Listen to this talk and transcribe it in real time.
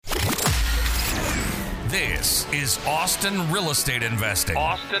This is Austin Real Estate Investing.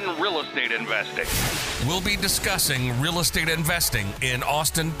 Austin Real Estate Investing. We'll be discussing real estate investing in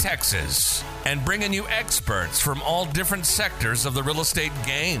Austin, Texas, and bringing you experts from all different sectors of the real estate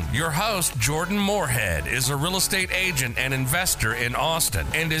game. Your host, Jordan Moorhead, is a real estate agent and investor in Austin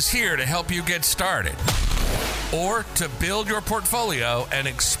and is here to help you get started or to build your portfolio and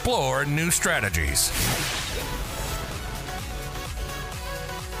explore new strategies.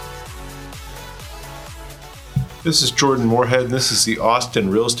 This is Jordan Moorhead, and this is the Austin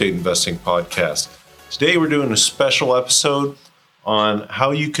Real Estate Investing Podcast. Today we're doing a special episode on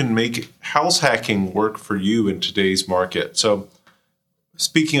how you can make house hacking work for you in today's market. So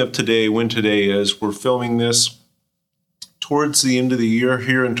speaking of today, when today is, we're filming this towards the end of the year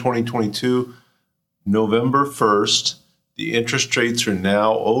here in 2022, November 1st. The interest rates are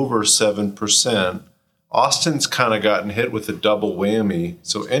now over 7%. Austin's kind of gotten hit with a double whammy.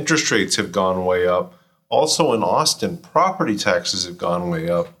 So interest rates have gone way up. Also in Austin, property taxes have gone way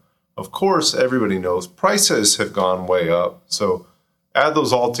up. Of course, everybody knows prices have gone way up. So add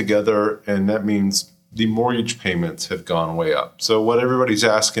those all together, and that means the mortgage payments have gone way up. So what everybody's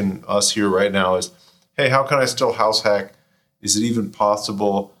asking us here right now is, hey, how can I still house hack? Is it even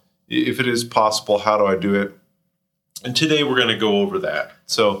possible? If it is possible, how do I do it? And today we're going to go over that.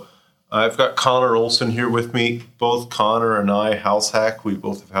 So I've got Connor Olson here with me. Both Connor and I house hack. We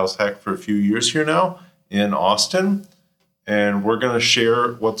both have house hacked for a few years here now in Austin, and we're going to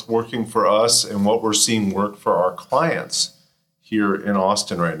share what's working for us and what we're seeing work for our clients here in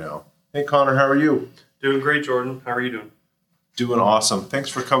Austin right now. Hey, Connor, how are you? Doing great, Jordan. How are you doing? Doing awesome. Thanks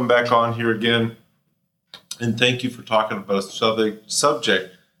for coming back on here again, and thank you for talking about a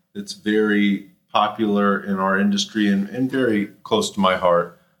subject that's very popular in our industry and very close to my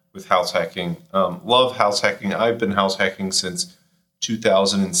heart with house hacking. Love house hacking. I've been house hacking since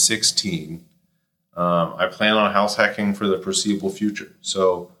 2016. I plan on house hacking for the foreseeable future.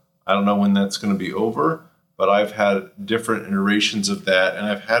 So I don't know when that's going to be over, but I've had different iterations of that, and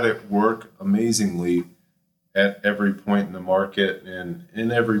I've had it work amazingly at every point in the market and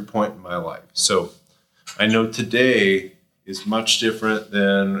in every point in my life. So I know today is much different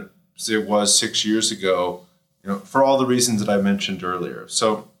than it was 6 years ago, for all the reasons that I mentioned earlier.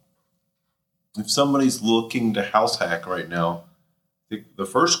 So if somebody's looking to house hack right now, the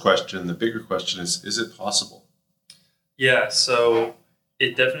first question, the bigger question is it possible? Yeah, so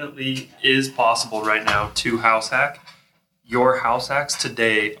it definitely is possible right now to house hack. Your house hacks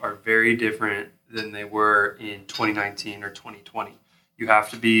today are very different than they were in 2019 or 2020. You have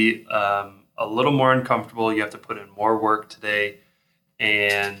to be a little more uncomfortable. You have to put in more work today,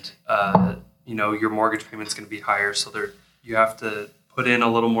 and your mortgage payment's going to be higher. So you have to put in a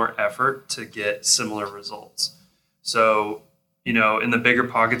little more effort to get similar results. So in the Bigger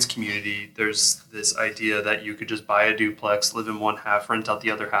Pockets community, there's this idea that you could just buy a duplex, live in one half, rent out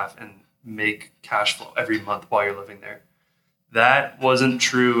the other half, and make cash flow every month while you're living there. That wasn't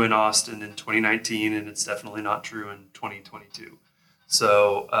true in Austin in 2019, and it's definitely not true in 2022.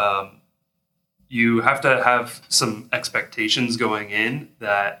 So you have to have some expectations going in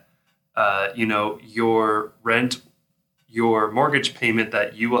that, your rent, your mortgage payment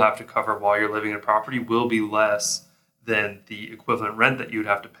that you will have to cover while you're living in a property will be less than the equivalent rent that you would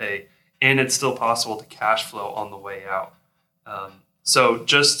have to pay, and it's still possible to cash flow on the way out. So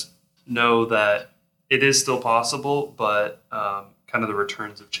just know that it is still possible, but kind of the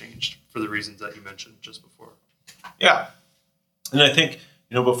returns have changed for the reasons that you mentioned just before. Yeah, and I think,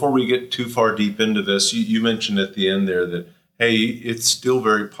 before we get too far deep into this, you mentioned at the end there that, hey, it's still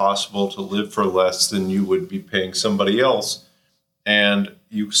very possible to live for less than you would be paying somebody else, and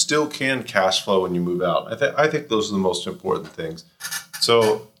you still can cash flow when you move out. I think those are the most important things.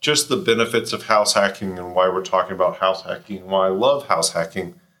 So just the benefits of house hacking and why we're talking about house hacking and why I love house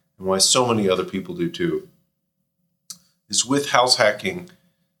hacking and why so many other people do too, is with house hacking,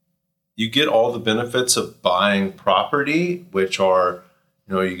 you get all the benefits of buying property, which are,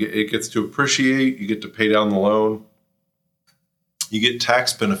 it gets to appreciate, you get to pay down the loan, you get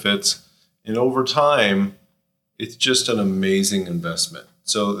tax benefits, and over time, it's just an amazing investment.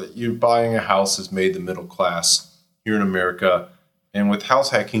 So that you're buying a house has made the middle class here in America. And with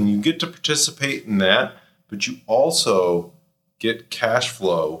house hacking, you get to participate in that, but you also get cash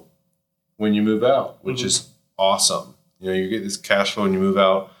flow when you move out, which is awesome. You get this cash flow when you move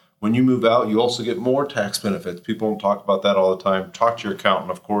out. When you move out, you also get more tax benefits. People don't talk about that all the time. Talk to your accountant,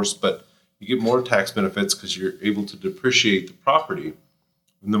 of course, but you get more tax benefits because you're able to depreciate the property.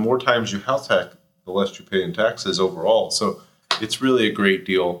 And the more times you house hack, the less you pay in taxes overall. So it's really a great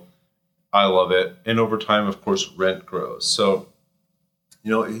deal. I love it. And over time, of course, rent grows. So,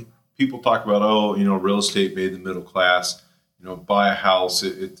 people talk about, real estate made the middle class. Buy a house,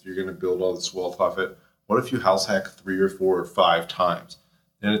 you're going to build all this wealth off it. What if you house hack 3 or 4 or 5 times?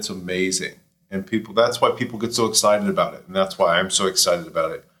 Then it's amazing. And that's why people get so excited about it. And that's why I'm so excited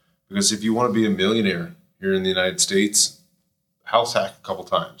about it. Because if you want to be a millionaire here in the United States, house hack a couple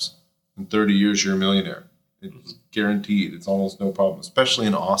times. In 30 years, you're a millionaire. It's guaranteed. It's almost no problem, especially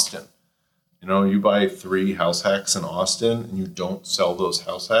in Austin. You buy 3 house hacks in Austin and you don't sell those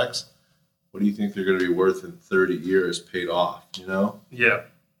house hacks. What do you think they're going to be worth in 30 years paid off, Yeah.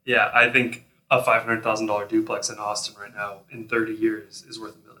 Yeah. I think a $500,000 duplex in Austin right now in 30 years is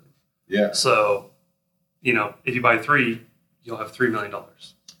worth $1 million. Yeah. So, if you buy 3, you'll have $3 million.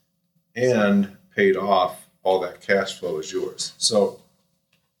 And paid off, all that cash flow is yours. So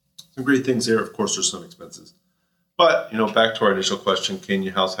some great things there. Of course, there's some expenses. But, back to our initial question, can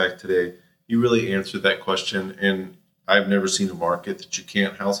you house hack today? You really answered that question. And I've never seen a market that you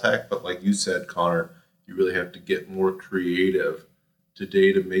can't house hack. But like you said, Connor, you really have to get more creative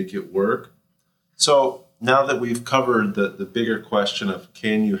today to make it work. So now that we've covered the bigger question of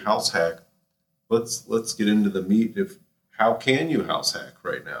can you house hack, let's get into the meat of how can you house hack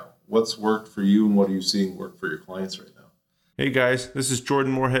right now? What's worked for you and what are you seeing work for your clients right now? Hey guys, this is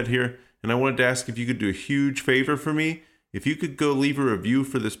Jordan Moorhead here, and I wanted to ask if you could do a huge favor for me. If you could go leave a review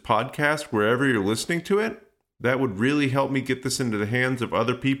for this podcast wherever you're listening to it, that would really help me get this into the hands of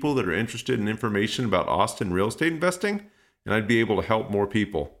other people that are interested in information about Austin real estate investing, and I'd be able to help more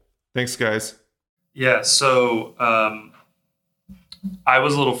people. Thanks, guys. Yeah, so I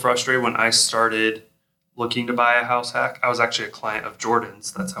was a little frustrated when I started looking to buy a house hack. I was actually a client of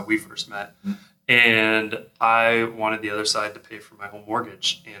Jordan's. That's how we first met. And I wanted the other side to pay for my home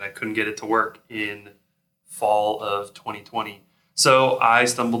mortgage, and I couldn't get it to work in fall of 2020. So I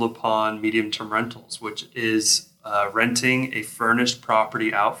stumbled upon medium-term rentals, which is renting a furnished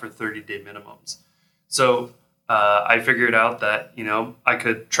property out for 30-day minimums. So I figured out that, I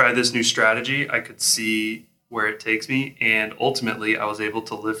could try this new strategy. I could see where it takes me. And ultimately, I was able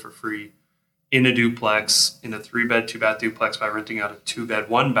to live for free in a duplex, in a 3-bed, 2-bath duplex by renting out a 2-bed,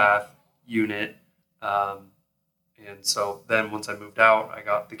 1-bath unit. And so then once I moved out, I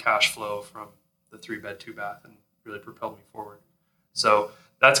got the cash flow from the 3-bed, 2-bath and really propelled me forward. So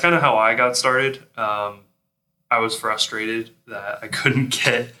that's kind of how I got started. I was frustrated that I couldn't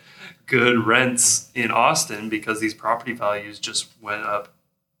get good rents in Austin because these property values just went up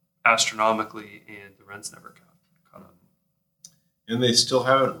astronomically and the rents never caught up. And they still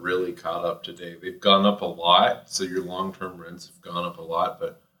haven't really caught up today. They've gone up a lot, so your long-term rents have gone up a lot.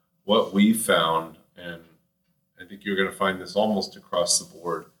 But what we found, and I think you're going to find this almost across the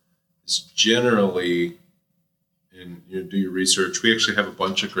board, is generally, and do your research, we actually have a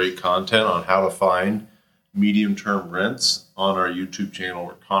bunch of great content on how to find medium-term rents on our YouTube channel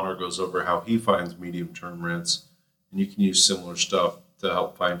where Connor goes over how he finds medium-term rents, and you can use similar stuff to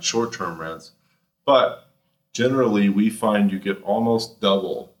help find short-term rents. But generally, we find you get almost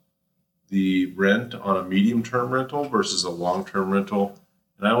double the rent on a medium-term rental versus a long-term rental.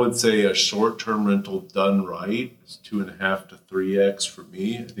 And I would say a short-term rental done right is 2.5 to 3x for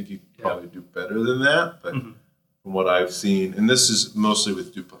me. I think you could probably do better than that, but from what I've seen, and this is mostly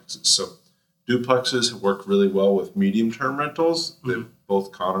with duplexes. So duplexes work really well with medium-term rentals that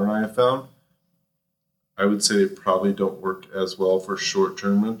both Connor and I have found. I would say they probably don't work as well for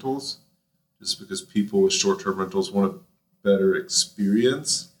short-term rentals, just because people with short-term rentals want a better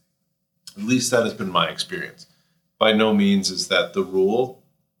experience. At least that has been my experience. By no means is that the rule,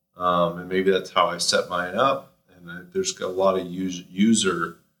 and maybe that's how I set mine up. And there's a lot of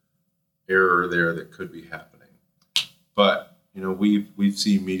user error there that could be happening. But we've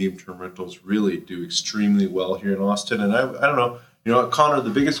seen medium-term rentals really do extremely well here in Austin. And I don't know, Connor, the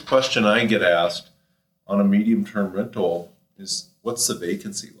biggest question I get asked on a medium-term rental is, what's the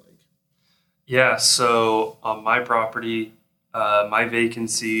vacancy like? Yeah, so on my property, my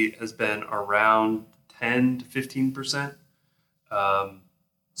vacancy has been around 10 to 15%.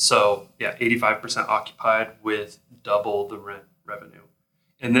 So yeah, 85% occupied with double the rent revenue.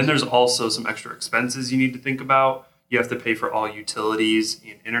 And then there's also some extra expenses you need to think about. You have to pay for all utilities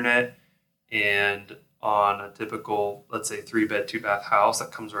and internet. And on a typical, let's say 3-bed, 2-bath house,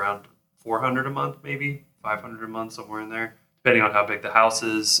 that comes around $400 a month, maybe $500 a month, somewhere in there, depending on how big the house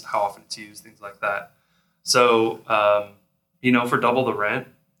is, how often it's used, things like that. So, for double the rent,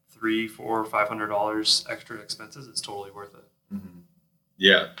 $300, $400, $500 extra expenses, it's totally worth it. Mm-hmm.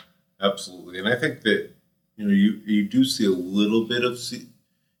 Yeah, absolutely. And I think that, you do see a little bit of,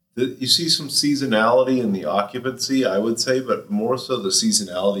 you see some seasonality in the occupancy, I would say, but more so the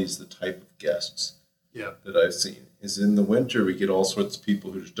seasonality is the type of guests that I've seen. is in the winter we get all sorts of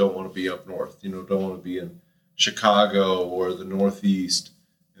people who just don't want to be up north, don't want to be in Chicago or the Northeast,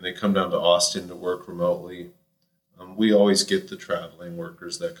 and they come down to Austin to work remotely. We always get the traveling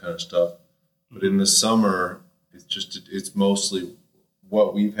workers, that kind of stuff. But in the summer, it's mostly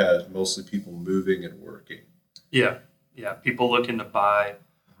what we've had is mostly people moving and working. Yeah. People looking to buy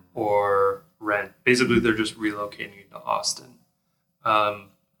or rent. Basically, they're just relocating to Austin.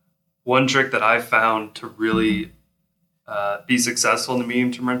 One trick that I've found to really be successful in the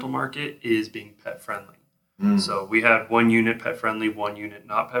medium-term rental market is being pet-friendly. So we had 1 unit pet-friendly, 1 unit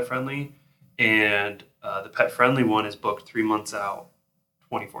not pet-friendly, and the pet-friendly one is booked 3 months out,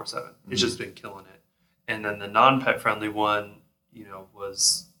 24/7. It's just been killing it. And then the non-pet-friendly one,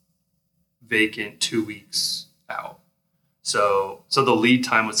 was vacant 2 weeks out. So the lead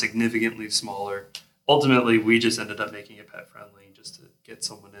time was significantly smaller. Ultimately, we just ended up making it pet-friendly just to get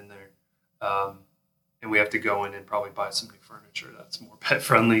someone in there. And we have to go in and probably buy some new furniture that's more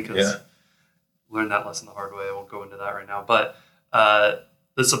pet-friendly because learned that lesson the hard way. I won't go into that right now. But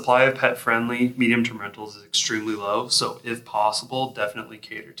the supply of pet-friendly medium-term rentals is extremely low. So if possible, definitely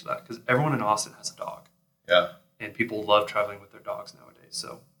cater to that because everyone in Austin has a dog. Yeah. And people love traveling with their dogs nowadays.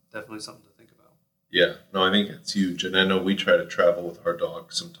 So definitely something to think about. Yeah. No, I think it's huge. And I know we try to travel with our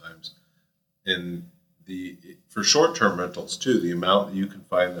dog sometimes. And for short-term rentals too, the amount that you can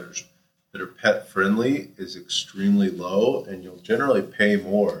find that are pet-friendly is extremely low, and you'll generally pay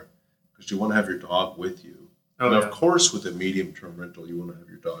more because you want to have your dog with you. Of course, with a medium-term rental, you want to have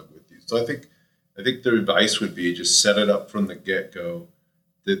your dog with you. So I think the advice would be just set it up from the get-go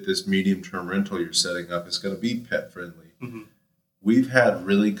that this medium-term rental you're setting up is going to be pet-friendly. Mm-hmm. We've had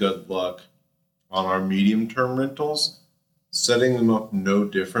really good luck on our medium-term rentals, setting them up no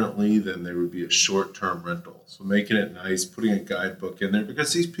differently than they would be a short-term rental. So making it nice, putting a guidebook in there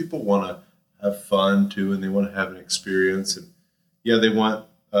because these people want to have fun too, and they want to have an experience. And they want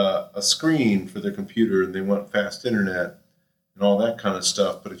a screen for their computer, and they want fast internet and all that kind of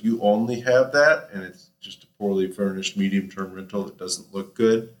stuff. But if you only have that and it's just a poorly furnished medium-term rental that doesn't look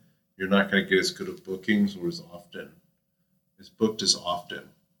good, you're not going to get as good of bookings or as booked as often.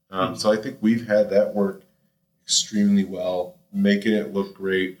 So I think we've had that work extremely well, making it look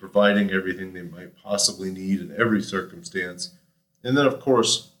great, providing everything they might possibly need in every circumstance. And then, of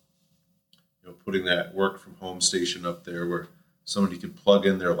course, putting that work from home station up there where somebody can plug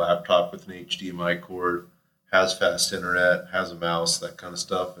in their laptop with an HDMI cord, has fast internet, has a mouse, that kind of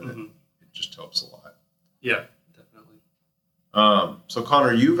stuff, and it just helps a lot. Yeah, definitely. So,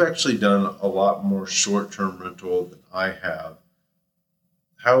 Connor, you've actually done a lot more short-term rental than I have.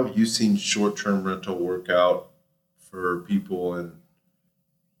 How have you seen short-term rental work out for people in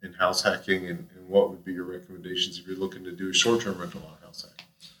house hacking, and what would be your recommendations if you're looking to do a short-term rental on house hacking?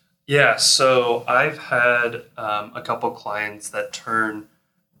 Yeah, so I've had a couple clients that turn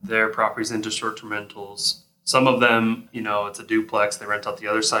their properties into short-term rentals. Some of them, it's a duplex, they rent out the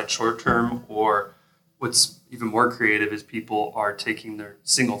other side short-term, or what's even more creative is people are taking their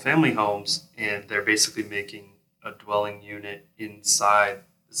single-family homes and they're basically making a dwelling unit inside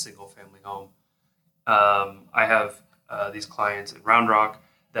the single-family home. I have these clients in Round Rock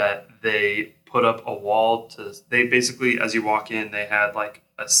that they put up a wall they basically, as you walk in, they had like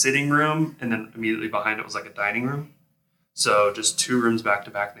a sitting room, and then immediately behind it was like a dining room. So just 2 rooms back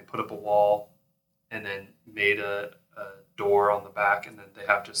to back, and they put up a wall and then made a door on the back, and then they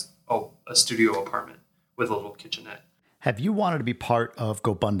have just a studio apartment with a little kitchenette. Have you wanted to be part of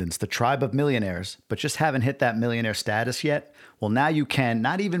GoBundance, the tribe of millionaires, but just haven't hit that millionaire status yet? Well, now you can,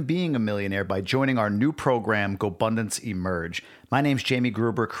 not even being a millionaire, by joining our new program, GoBundance Emerge. My name's Jamie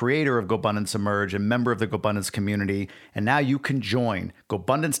Gruber, creator of GoBundance Emerge and member of the GoBundance community. And now you can join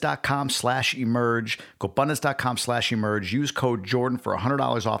GoBundance.com/emerge, GoBundance.com/emerge. Use code Jordan for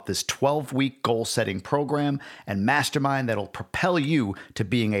 $100 off this 12-week goal-setting program and mastermind that'll propel you to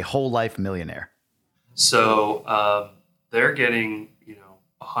being a whole life millionaire. So they're getting,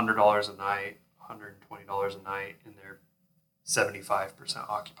 $100 a night, $120 a night, and they're 75%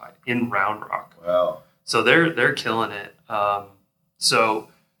 occupied in Round Rock. Wow. So they're killing it. So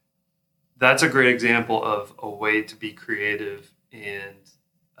that's a great example of a way to be creative and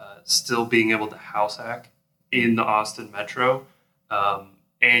still being able to house hack in the Austin metro.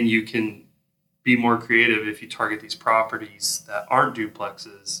 And you can be more creative if you target these properties that aren't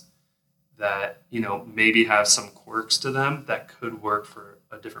duplexes that, maybe have some quirks to them that could work for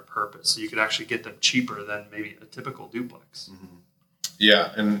a different purpose. So you could actually get them cheaper than maybe a typical duplex. Mm-hmm.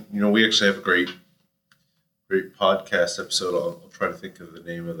 Yeah. And, we actually have a great podcast episode. I'll try to think of the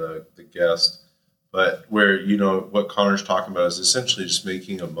name of the guest, but where, what Connor's talking about is essentially just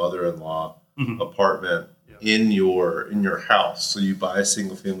making a mother-in-law apartment in your house. So you buy a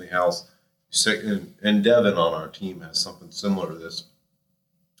single family house, and Devin on our team has something similar to this.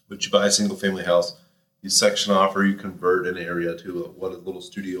 But you buy a single family house, you section off or you convert an area to a little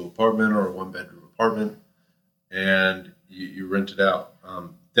studio apartment or a 1-bedroom apartment, and you rent it out.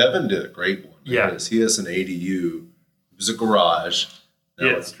 Devin did a great one. Yeah. He has an ADU. It was a garage. Now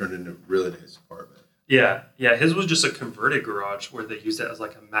it's turned into a really nice apartment. Yeah. His was just a converted garage where they used it as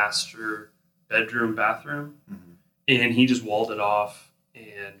like a master bedroom, bathroom. Mm-hmm. And he just walled it off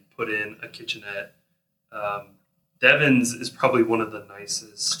and put in a kitchenette. Devin's is probably one of the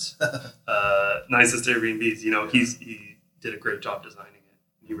nicest Airbnbs. He did a great job designing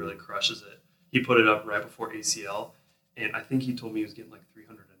it. He really crushes it. He put it up right before ACL, and I think he told me he was getting like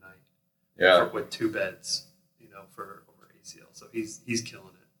 $300 a night. Yeah, with 2 beds, for over ACL. So he's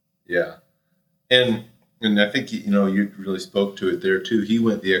killing it. Yeah, and I think you really spoke to it there too. He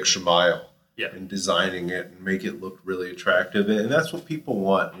went the extra mile. Yeah. In designing it and make it look really attractive, and that's what people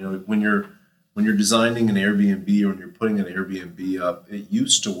want. When you're designing an Airbnb or when you're putting an Airbnb up, it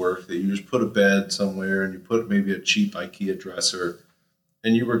used to work that you just put a bed somewhere and you put maybe a cheap IKEA dresser,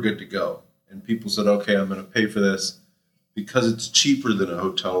 and you were good to go. And people said, "Okay, I'm going to pay for this because it's cheaper than a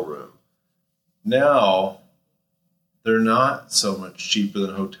hotel room." Now, they're not so much cheaper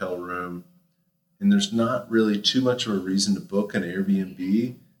than a hotel room, and there's not really too much of a reason to book an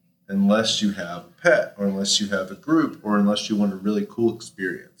Airbnb unless you have a pet or unless you have a group or unless you want a really cool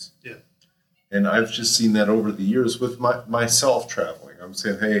experience. Yeah. And I've just seen that over the years with myself traveling. I'm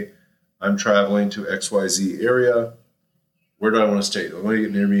saying, hey, I'm traveling to XYZ area. Where do I want to stay? Do I want to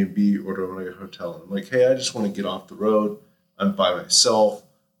get an Airbnb or do I want to get a hotel? And I'm like, hey, I just want to get off the road. I'm by myself.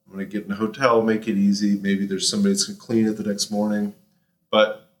 I'm going to get in a hotel, make it easy. Maybe there's somebody that's going to clean it the next morning.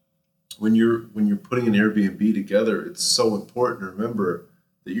 But when you're putting an Airbnb together, it's so important to remember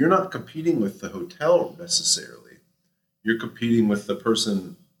that you're not competing with the hotel necessarily. You're competing with the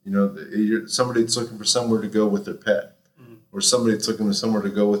person, somebody that's looking for somewhere to go with their pet, or somebody that's looking for somewhere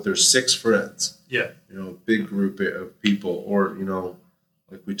to go with their 6 friends. Yeah. A big group of people, or,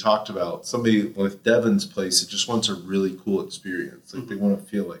 like we talked about, somebody like Devin's place, it just wants a really cool experience. Like they want to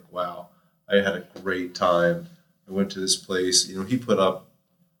feel like, wow, I had a great time. I went to this place. He put up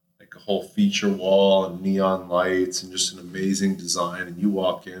a whole feature wall and neon lights and just an amazing design, and you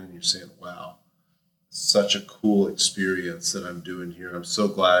walk in and you're saying, wow, such a cool experience that I'm doing here. I'm so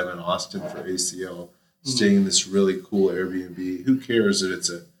glad I'm in Austin for ACL, staying in this really cool Airbnb. Who cares that it's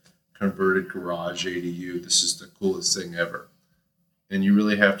a converted garage ADU? This is the coolest thing ever. And you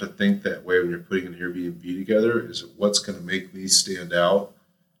really have to think that way when you're putting an Airbnb together. Is it what's going to make me stand out?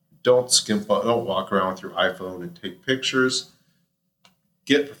 Don't walk around with your iPhone and take pictures.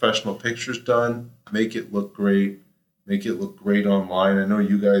 Get professional pictures done, make it look great online. I know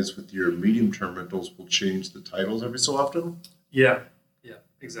you guys with your medium-term rentals will change the titles every so often. Yeah,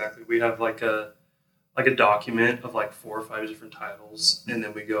 exactly. We have like a document of like 4 or 5 different titles, and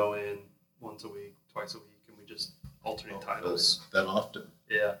then we go in once a week, twice a week, and we just alternate titles. That often.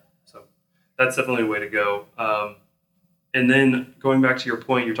 Yeah, so that's definitely a way to go. And then going back to your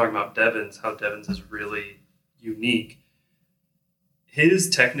point, you're talking about Devin's, how Devin's is really unique. His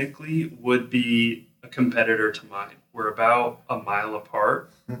technically would be a competitor to mine. We're about a mile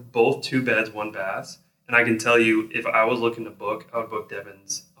apart, both 2 beds, 1 bath. And I can tell you, if I was looking to book, I would book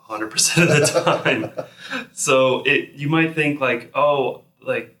Devin's 100% of the time. So you might think like, I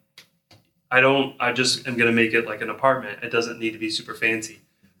just am going to make it like an apartment. It doesn't need to be super fancy.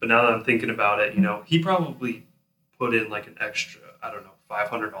 But now that I'm thinking about it, he probably put in like an extra,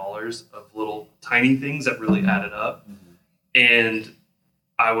 $500 of little tiny things that really added up. And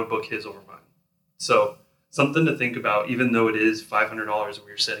I would book his over mine. So something to think about, even though it is $500 and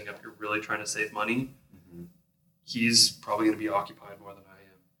we're setting up, you're really trying to save money. He's probably going to be occupied more than I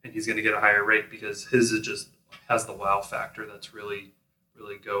am. And he's going to get a higher rate because his is just has the wow factor that's really,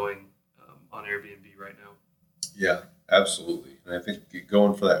 really going on Airbnb right now. Yeah, absolutely. And I think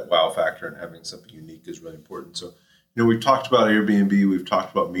going for that wow factor and having something unique is really important. So, we've talked about Airbnb, we've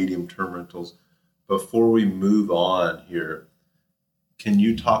talked about medium-term rentals. Before we move on here, can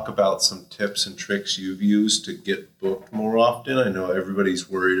you talk about some tips and tricks you've used to get booked more often? I know everybody's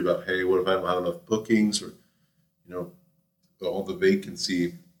worried about, hey, what if I don't have enough bookings or, all the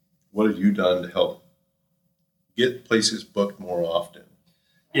vacancy. What have you done to help get places booked more often?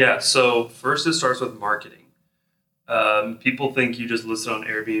 Yeah, so first it starts with marketing. People think you just list it on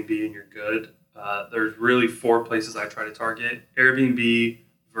Airbnb and you're good. There's really 4 places I try to target: Airbnb,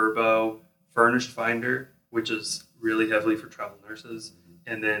 Vrbo, Furnished Finder, which is really heavily for travel nurses,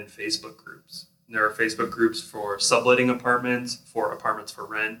 and then Facebook groups. And there are Facebook groups for subletting apartments, for apartments for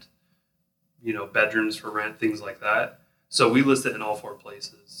rent. bedrooms for rent, things like that. So we list it in all 4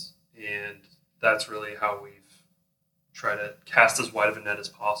 places, and that's really how we've tried to cast as wide of a net as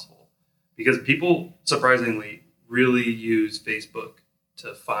possible, because people surprisingly really use Facebook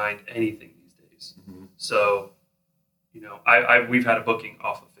to find anything these days. Mm-hmm. So, we've had a booking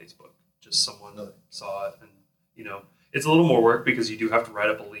off of Facebook. Just someone saw it, and it's a little more work because you do have to write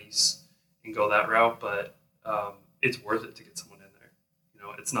up a lease and go that route, but it's worth it to get someone in there.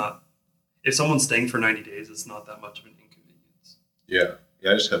 It's not, if someone's staying for 90 days, it's not that much of an inconvenience. Yeah.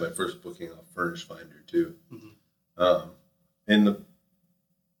 I just had my first booking off Furnish Finder too. Mm-hmm. And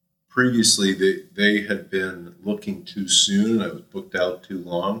previously they had been looking too soon. I was booked out too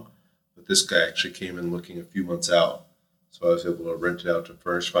long, but this guy actually came in looking a few months out. So I was able to rent it out to a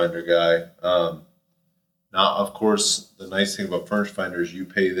Furnish Finder guy. Now, of course, the nice thing about Furnish Finder is you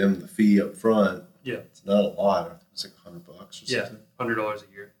pay them the fee up front. Yeah. It's not a lot. It's like $100 or something. Yeah, $100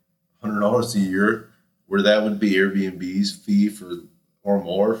 a year. $100 a year, where that would be Airbnb's fee or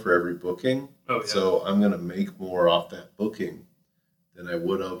more for every booking. Oh, yeah. So I'm going to make more off that booking than I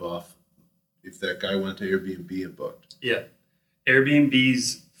would have off if that guy went to Airbnb and booked. Yeah.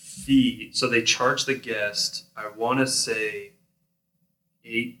 Airbnb's fee, so they charge the guest, I want to say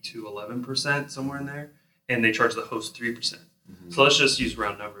 8 to 11%, somewhere in there, and they charge the host 3%. Mm-hmm. So let's just use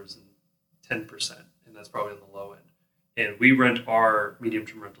round numbers and 10%, and that's probably on the low end. And we rent our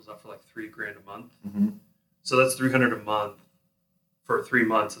medium-term rentals out for like $3,000 a month. Mm-hmm. So that's $300 a month for 3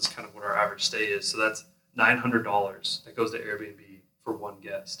 months. Is kind of what our average stay is. So that's $900 that goes to Airbnb for one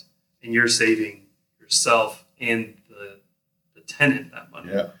guest, and you're saving yourself and the tenant that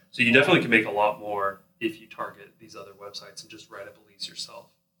money. Yeah. So you definitely can make a lot more if you target these other websites and just write up a lease yourself.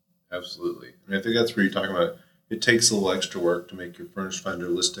 Absolutely. And I think that's where you're talking about. It takes a little extra work to make your Furnish Finder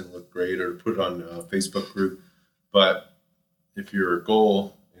listing look great or to put it on a Facebook group. But if your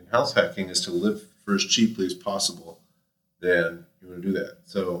goal in house hacking is to live for as cheaply as possible, then you want to do that.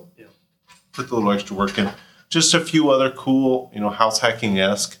 So put the little extra work in. Just a few other cool, house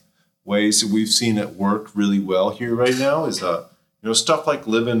hacking-esque ways that we've seen it work really well here right now is, stuff like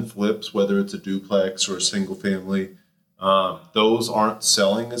live-in flips, whether it's a duplex or a single family. Those aren't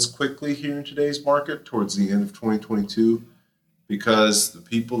selling as quickly here in today's market towards the end of 2022 because the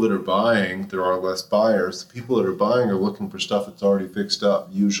people that are buying, there are less buyers. The people that are buying are looking for stuff that's already fixed up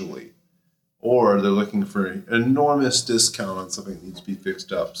usually, or they're looking for an enormous discount on something that needs to be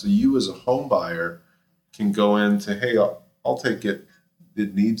fixed up. So you as a home buyer can go in and say, hey, I'll take it.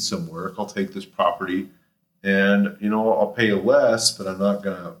 It needs some work. I'll take this property and, I'll pay you less, but I'm not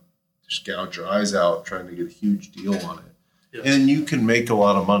going to just gouge your eyes out trying to get a huge deal on it. Yes. And you can make a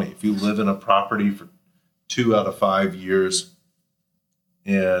lot of money. If you live in a property for 2 out of 5 years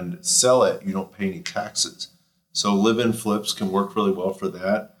and sell it, you don't pay any taxes. So live-in flips can work really well for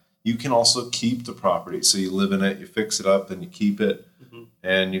that. You can also keep the property. So you live in it, you fix it up, then you keep it,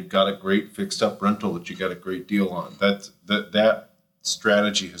 and you've got a great fixed-up rental that you got a great deal on. That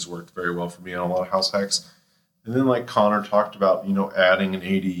strategy has worked very well for me on a lot of house hacks. And then like Connor talked about, adding an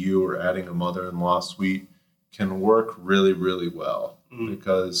ADU or adding a mother-in-law suite can work really, really well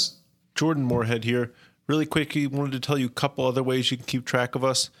because... Jordan Moorhead here. Really quickly, wanted to tell you a couple other ways you can keep track of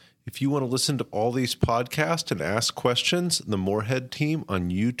us. If you want to listen to all these podcasts and ask questions, the Moorhead team on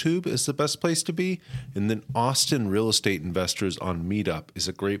YouTube is the best place to be. And then Austin Real Estate Investors on Meetup is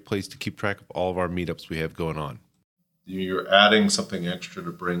a great place to keep track of all of our meetups we have going on. You're adding something extra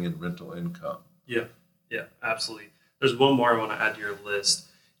to bring in rental income. Yeah, absolutely. There's one more I want to add to your list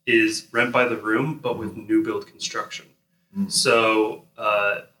is rent by the room, but with new build construction. So,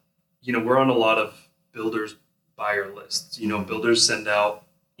 we're on a lot of builders buyer lists. Builders send out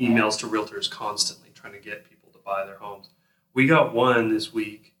emails to realtors constantly trying to get people to buy their homes. We got one this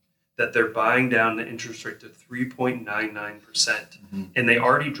week that they're buying down the interest rate to 3.99%. And they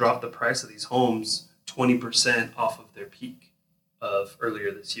already dropped the price of these homes 20% off of their peak of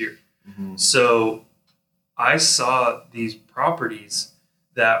earlier this year. So I saw these properties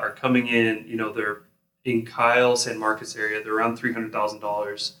that are coming in, they're in Kyle, San Marcos area. They're around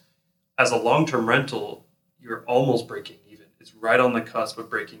 $300,000. As a long-term rental, you're almost breaking even. It's right on the cusp of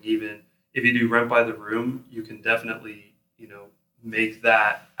breaking even. If you do rent by the room, you can definitely, make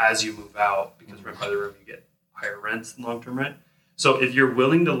that as you move out because rent by the room, you get higher rents than long-term rent. So if you're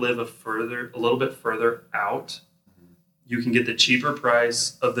willing to live a little bit further out, you can get the cheaper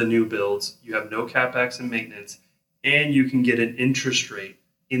price of the new builds. You have no CapEx and maintenance, and you can get an interest rate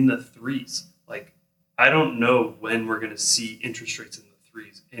in the 3s. Like, I don't know when we're going to see interest rates in the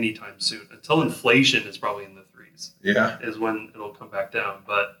 3s anytime soon. Until inflation is probably in the 3s. Yeah. Is when it'll come back down.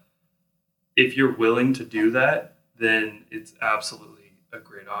 But if you're willing to do that, then it's absolutely a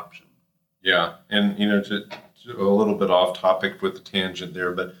great option. Yeah, and to a little bit off topic with the tangent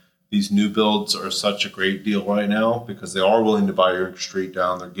there, but these new builds are such a great deal right now because they are willing to buy your interest rate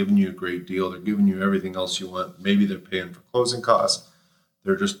down. They're giving you a great deal. They're giving you everything else you want. Maybe they're paying for closing costs.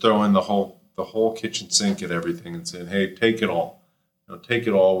 They're just throwing the whole kitchen sink at everything and saying, "Hey, take it all. Take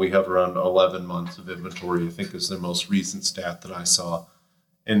it all." We have around 11 months of inventory, I think is the most recent stat that I saw.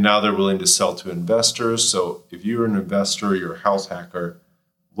 And now they're willing to sell to investors. So if you're an investor, you're a house hacker,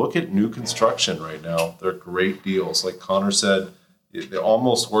 look at new construction right now. They're great deals. Like Connor said, they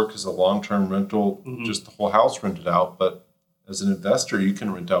almost work as a long-term rental, just the whole house rented out. But as an investor, you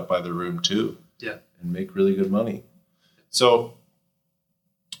can rent out by the room too, and make really good money. So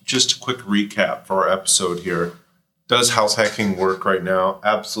just a quick recap for our episode here. Does house hacking work right now?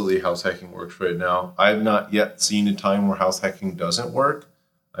 Absolutely, house hacking works right now. I have not yet seen a time where house hacking doesn't work.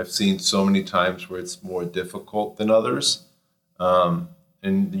 I've seen so many times where it's more difficult than others.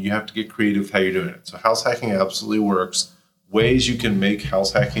 And you have to get creative with how you're doing it. So house hacking absolutely works. Ways you can make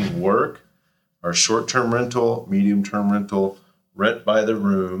house hacking work are short-term rental, medium-term rental, rent by the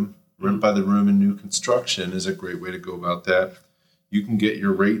room. Rent by the room in new construction is a great way to go about that. You can get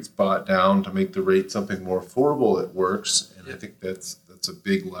your rates bought down to make the rate something more affordable that works. And I think that's a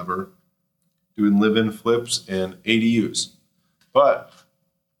big lever. Doing live-in flips and ADUs. But,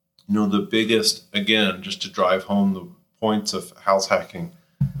 the biggest, again, just to drive home the points of house hacking,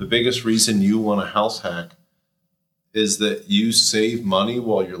 the biggest reason you want a house hack is that you save money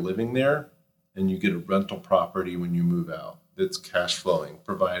while you're living there and you get a rental property when you move out that's cash flowing,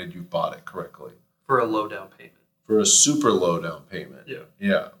 provided you bought it correctly. For a low down payment. For a super low down payment.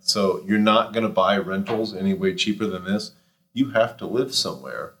 Yeah. So you're not going to buy rentals any way cheaper than this. You have to live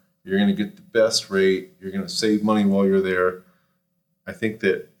somewhere. You're going to get the best rate. You're going to save money while you're there. I think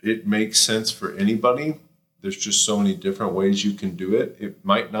that it makes sense for anybody. There's just so many different ways you can do it. It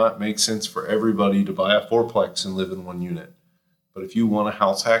might not make sense for everybody to buy a fourplex and live in one unit. But if you want a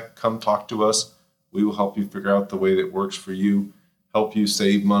house hack, come talk to us. We will help you figure out the way that works for you, help you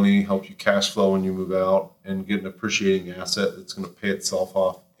save money, help you cash flow when you move out, and get an appreciating asset that's going to pay itself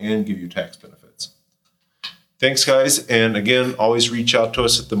off and give you tax benefits. Thanks, guys. And again, always reach out to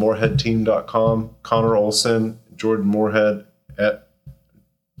us at themoreheadteam.com. Connor Olson, Jordan Moorhead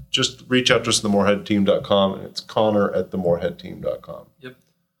just reach out to us at themoreheadteam.com, and it's Connor at themoreheadteam.com. Yep.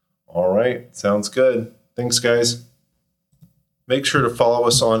 All right. Sounds good. Thanks, guys. Make sure to follow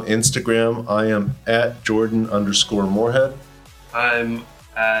us on Instagram. I am at Jordan_Moorhead. I'm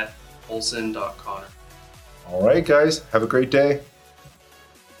at Olson.Connor. All right, guys. Have a great day.